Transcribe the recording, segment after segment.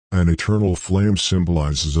An eternal flame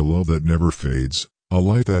symbolizes a love that never fades, a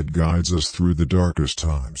light that guides us through the darkest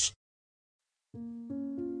times.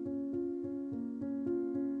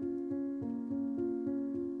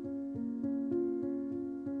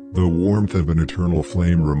 The warmth of an eternal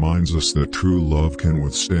flame reminds us that true love can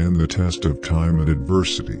withstand the test of time and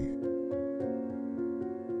adversity.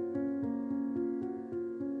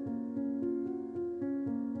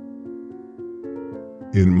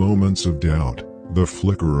 In moments of doubt, the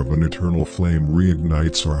flicker of an eternal flame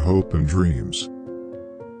reignites our hope and dreams.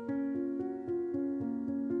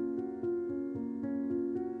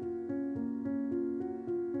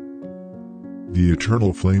 The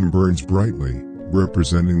eternal flame burns brightly,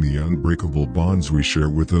 representing the unbreakable bonds we share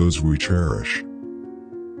with those we cherish.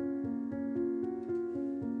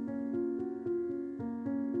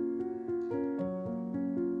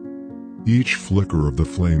 Each flicker of the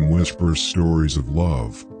flame whispers stories of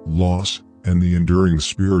love, loss, and the enduring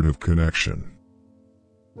spirit of connection.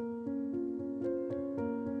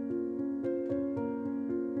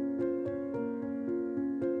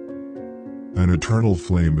 An eternal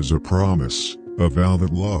flame is a promise, a vow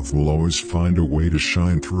that love will always find a way to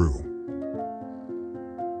shine through.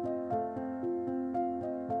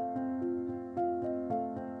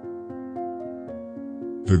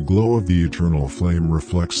 The glow of the eternal flame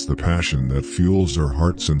reflects the passion that fuels our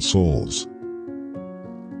hearts and souls.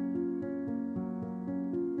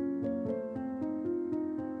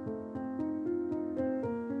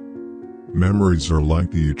 Memories are like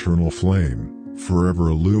the eternal flame, forever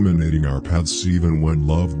illuminating our paths even when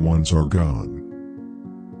loved ones are gone.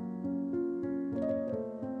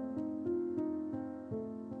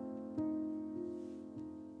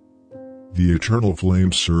 The eternal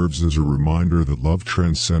flame serves as a reminder that love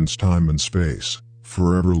transcends time and space,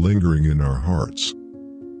 forever lingering in our hearts.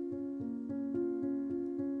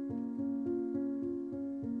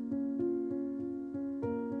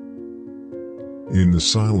 In the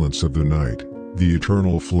silence of the night, the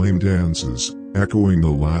eternal flame dances, echoing the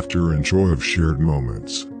laughter and joy of shared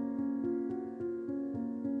moments.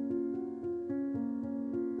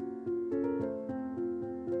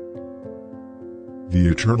 The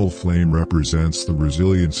eternal flame represents the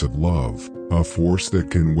resilience of love, a force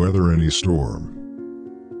that can weather any storm.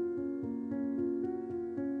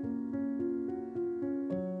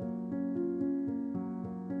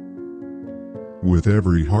 With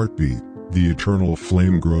every heartbeat, the eternal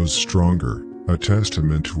flame grows stronger, a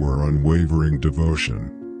testament to our unwavering devotion.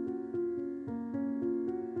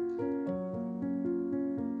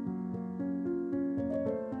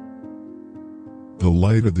 The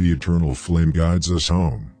light of the eternal flame guides us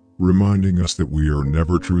home, reminding us that we are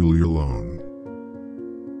never truly alone.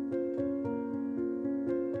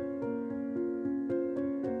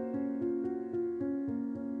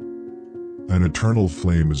 An eternal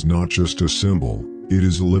flame is not just a symbol, it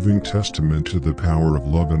is a living testament to the power of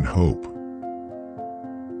love and hope.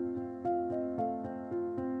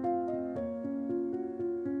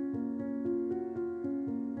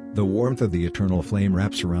 The warmth of the eternal flame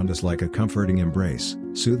wraps around us like a comforting embrace,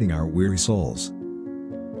 soothing our weary souls.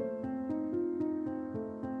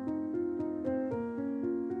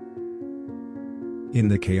 In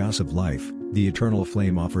the chaos of life, the eternal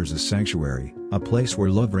flame offers a sanctuary, a place where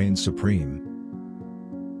love reigns supreme.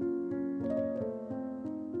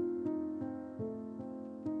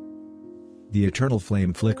 The eternal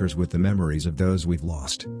flame flickers with the memories of those we've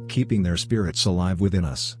lost, keeping their spirits alive within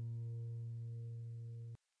us.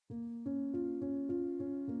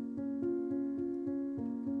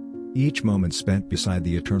 Each moment spent beside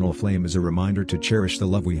the eternal flame is a reminder to cherish the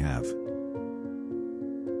love we have.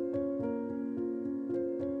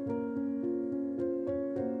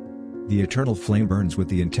 The eternal flame burns with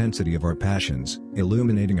the intensity of our passions,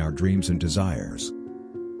 illuminating our dreams and desires.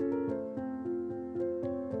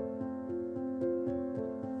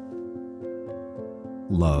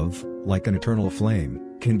 Love, like an eternal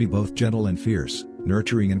flame, can be both gentle and fierce,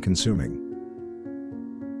 nurturing and consuming.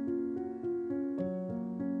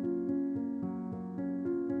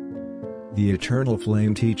 The eternal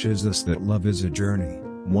flame teaches us that love is a journey,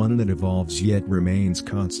 one that evolves yet remains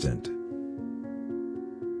constant.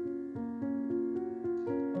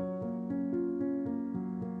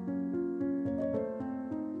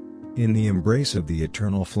 In the embrace of the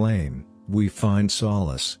eternal flame, we find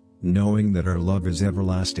solace, knowing that our love is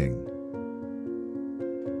everlasting.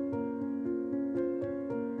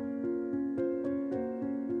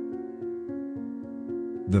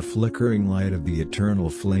 The flickering light of the eternal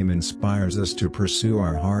flame inspires us to pursue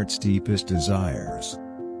our heart's deepest desires.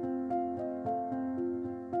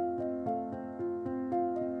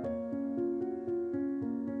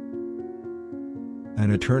 An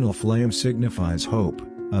An eternal flame signifies hope,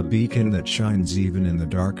 a beacon that shines even in the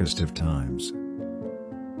darkest of times.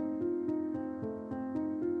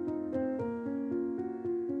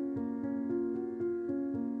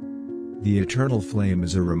 The eternal flame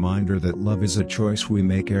is a reminder that love is a choice we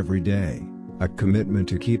make every day, a commitment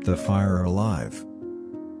to keep the fire alive.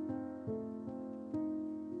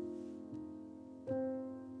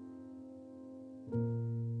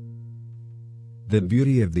 The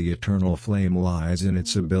beauty of the eternal flame lies in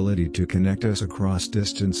its ability to connect us across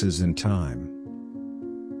distances and time.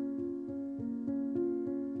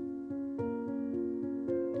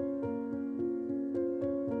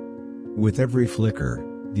 With every flicker,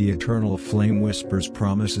 the eternal flame whispers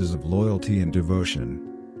promises of loyalty and devotion.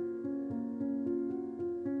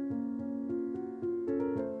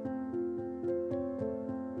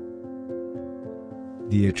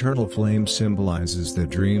 The eternal flame symbolizes the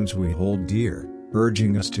dreams we hold dear,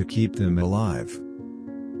 urging us to keep them alive.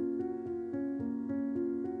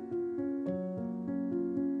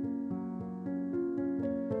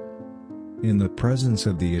 In the presence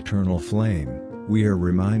of the eternal flame, we are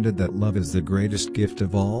reminded that love is the greatest gift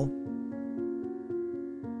of all.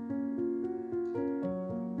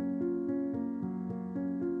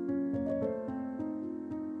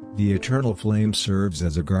 The eternal flame serves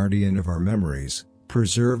as a guardian of our memories,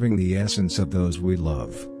 preserving the essence of those we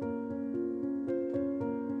love.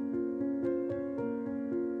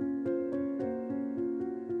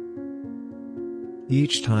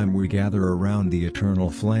 Each time we gather around the eternal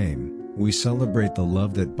flame, we celebrate the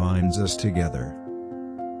love that binds us together.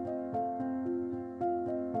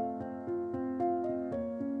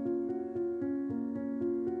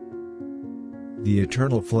 The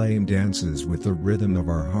eternal flame dances with the rhythm of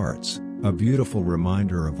our hearts, a beautiful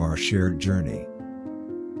reminder of our shared journey.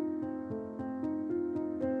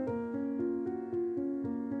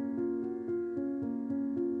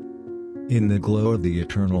 In the glow of the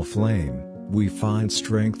eternal flame, we find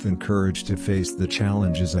strength and courage to face the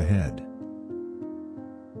challenges ahead.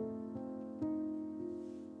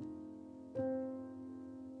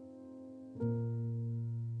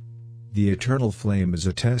 The eternal flame is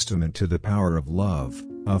a testament to the power of love,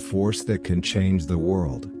 a force that can change the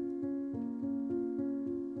world.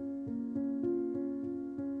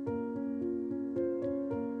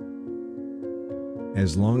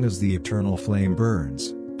 As long as the eternal flame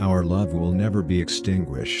burns, our love will never be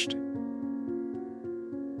extinguished.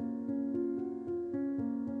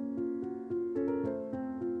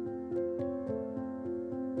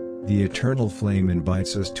 The eternal flame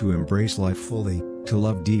invites us to embrace life fully, to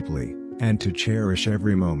love deeply, and to cherish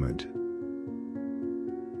every moment.